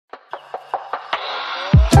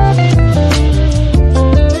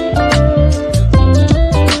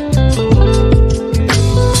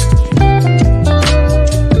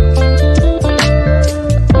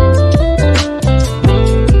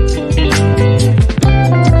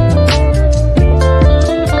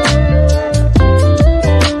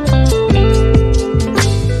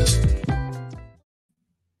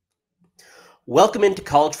Welcome into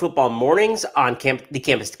College Football Mornings on the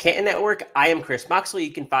Campus to Canton Network. I am Chris Moxley.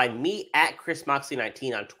 You can find me at Chris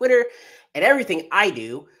Moxley19 on Twitter and everything I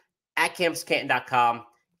do at campuscanton.com,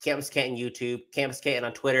 Campus Canton YouTube, Campus Canton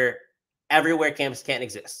on Twitter, everywhere Campus Canton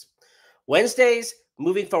exists. Wednesdays,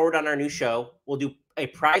 moving forward on our new show, we'll do a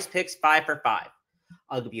PrizePicks 5 for 5.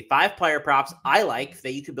 I'll give you 5 player props I like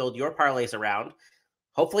that you can build your parlays around,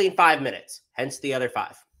 hopefully in 5 minutes, hence the other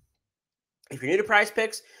 5. If you're new to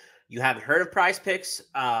PrizePicks, you haven't heard of PrizePicks,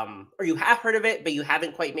 or you have heard of it, but you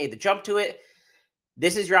haven't quite made the jump to it,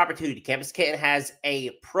 this is your opportunity. Campus Canton has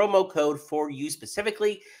a promo code for you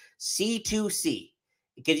specifically, C2C.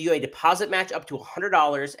 It gives you a deposit match up to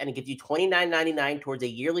 $100, and it gives you $29.99 towards a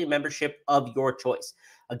yearly membership of your choice.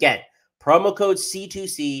 Again, promo code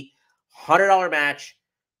C2C, $100 match,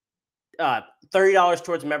 $30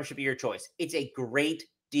 towards a membership of your choice. It's a great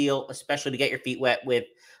deal, especially to get your feet wet with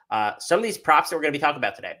some of these props that we're going to be talking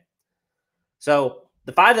about today. So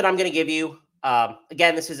the 5 that I'm going to give you,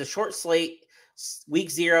 again, this is a short slate.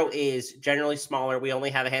 Week 0 is generally smaller. We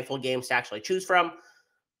only have a handful of games to actually choose from.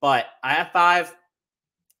 But I have 5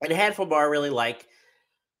 and a handful more I really like.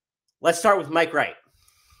 Let's start with Mike Wright.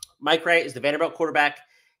 Mike Wright is the Vanderbilt quarterback.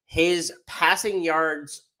 His passing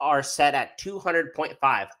yards are set at 200.5.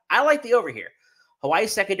 I like the over here.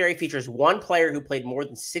 Hawaii's secondary features one player who played more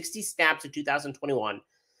than 60 snaps in 2021.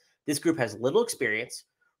 This group has little experience.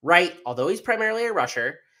 Wright, although he's primarily a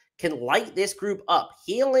rusher, can light this group up.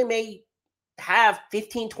 He only may have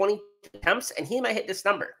 15, 20 attempts, and he might hit this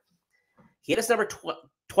number. He hit this number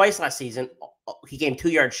twice last season. He came 2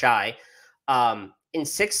 yards shy in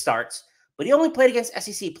 6 starts, but he only played against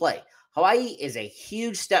SEC play. Hawaii is a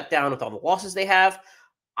huge step down with all the losses they have.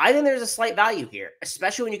 I think there's a slight value here,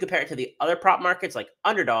 especially when you compare it to the other prop markets like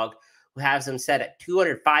Underdog, who has them set at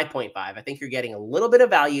 205.5. I think you're getting a little bit of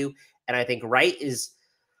value, and I think Wright is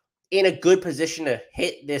in a good position to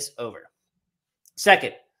hit this over.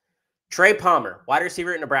 Second, Trey Palmer, wide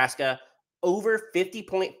receiver at Nebraska, over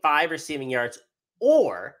 50.5 receiving yards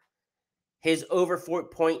or his over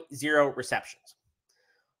 4.0 receptions.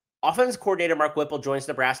 Offense coordinator Mark Whipple joins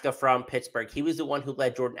Nebraska from Pittsburgh. He was the one who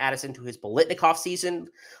led Jordan Addison to his Bolitnikoff season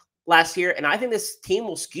last year, and I think this team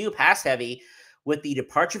will skew pass heavy with the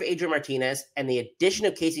departure of Adrian Martinez and the addition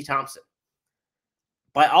of Casey Thompson.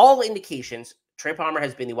 By all indications, Trey Palmer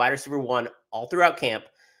has been the wide receiver 1 all throughout camp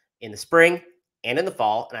in the spring and in the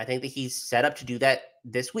fall, and I think that he's set up to do that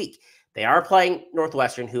this week. They are playing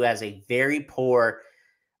Northwestern, who has a very poor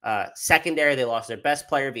secondary. They lost their best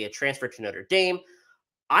player via transfer to Notre Dame.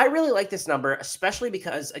 I really like this number, especially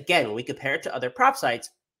because, again, when we compare it to other prop sites,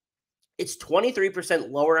 it's 23%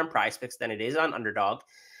 lower on PrizePicks than it is on Underdog,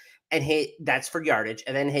 and that's for yardage.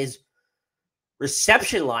 And then his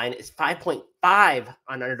reception line is 5.5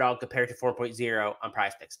 on Underdog compared to 4.0 on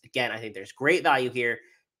PrizePicks. Again, I think there's great value here.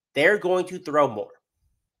 They're going to throw more.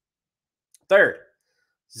 Third,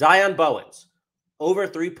 Zion Bowens, over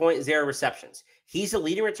 3.0 receptions. He's the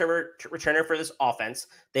leading returner for this offense.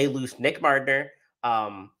 They lose Nick Mardner,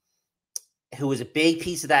 who was a big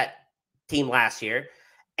piece of that team last year.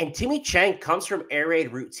 And Timmy Chang comes from air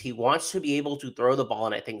raid roots. He wants to be able to throw the ball,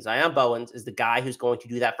 and I think Zion Bowens is the guy who's going to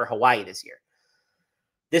do that for Hawaii this year.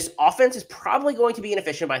 This offense is probably going to be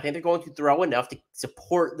inefficient, but I think they're going to throw enough to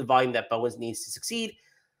support the volume that Bowens needs to succeed.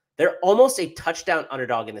 They're almost a touchdown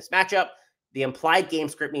underdog in this matchup. The implied game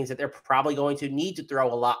script means that they're probably going to need to throw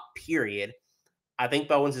a lot, period. I think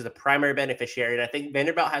Bowens is the primary beneficiary, and I think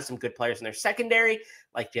Vanderbilt has some good players in their secondary,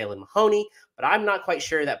 like Jalen Mahoney, but I'm not quite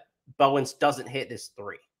sure that Bowens doesn't hit this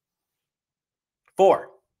 3. 4,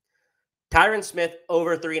 Tyron Smith,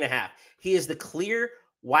 over 3.5. He is the clear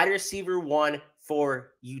wide receiver 1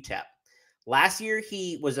 for UTEP. Last year,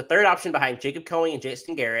 he was a third option behind Jacob Cohen and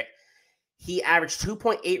Jason Garrett. He averaged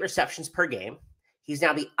 2.8 receptions per game. He's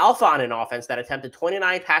now the alpha on an offense that attempted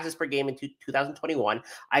 29 passes per game in 2021.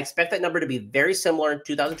 I expect that number to be very similar in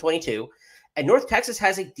 2022. And North Texas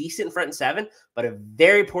has a decent front 7, but a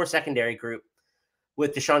very poor secondary group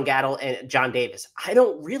with Deshaun Gattle and John Davis. I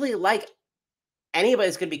don't really like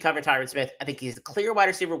anybody's going to be covering Tyron Smith. I think he's the clear wide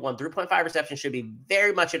receiver 1. 3.5 receptions should be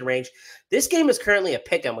very much in range. This game is currently a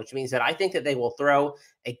pick'em, which means that I think that they will throw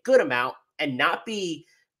a good amount and not be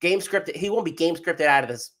game scripted. He won't be game scripted out of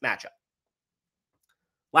this matchup.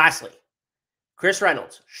 Lastly, Chris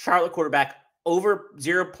Reynolds, Charlotte quarterback, over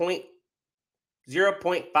 0.5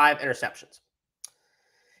 interceptions.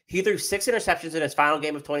 He threw 6 interceptions in his final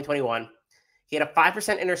game of 2021. He had a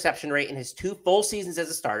 5% interception rate in his 2 full seasons as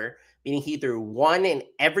a starter, meaning he threw 1 in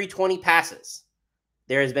every 20 passes.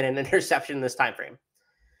 There has been an interception in this time frame.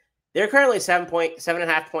 They're currently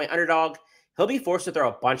 7.5 point underdog. He'll be forced to throw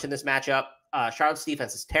a bunch in this matchup. Charlotte's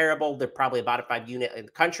defense is terrible. They're probably a bottom 5 unit in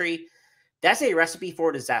the country. That's a recipe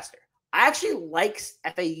for disaster. I actually like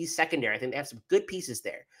FAU's secondary. I think they have some good pieces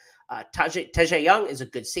there. Tajay Young is a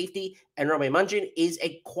good safety, and Rome Mungeon is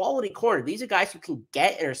a quality corner. These are guys who can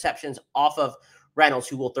get interceptions off of Reynolds,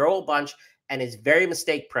 who will throw a bunch and is very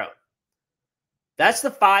mistake prone. That's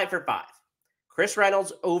the 5 for 5. Chris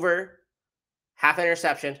Reynolds over half an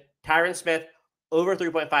interception. Tyron Smith over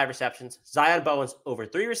 3.5 receptions. Zion Bowens over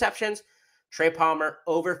 3 receptions. Trey Palmer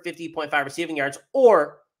over 50.5 receiving yards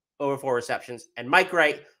or over 4 receptions. And Mike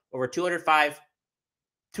Wright over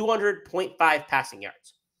 200.5 passing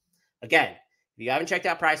yards. Again, if you haven't checked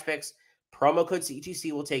out PrizePicks, promo code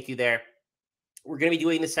CTC will take you there. We're going to be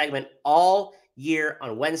doing this segment all year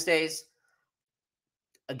on Wednesdays.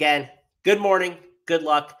 Again, good morning, good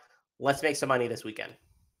luck. Let's make some money this weekend.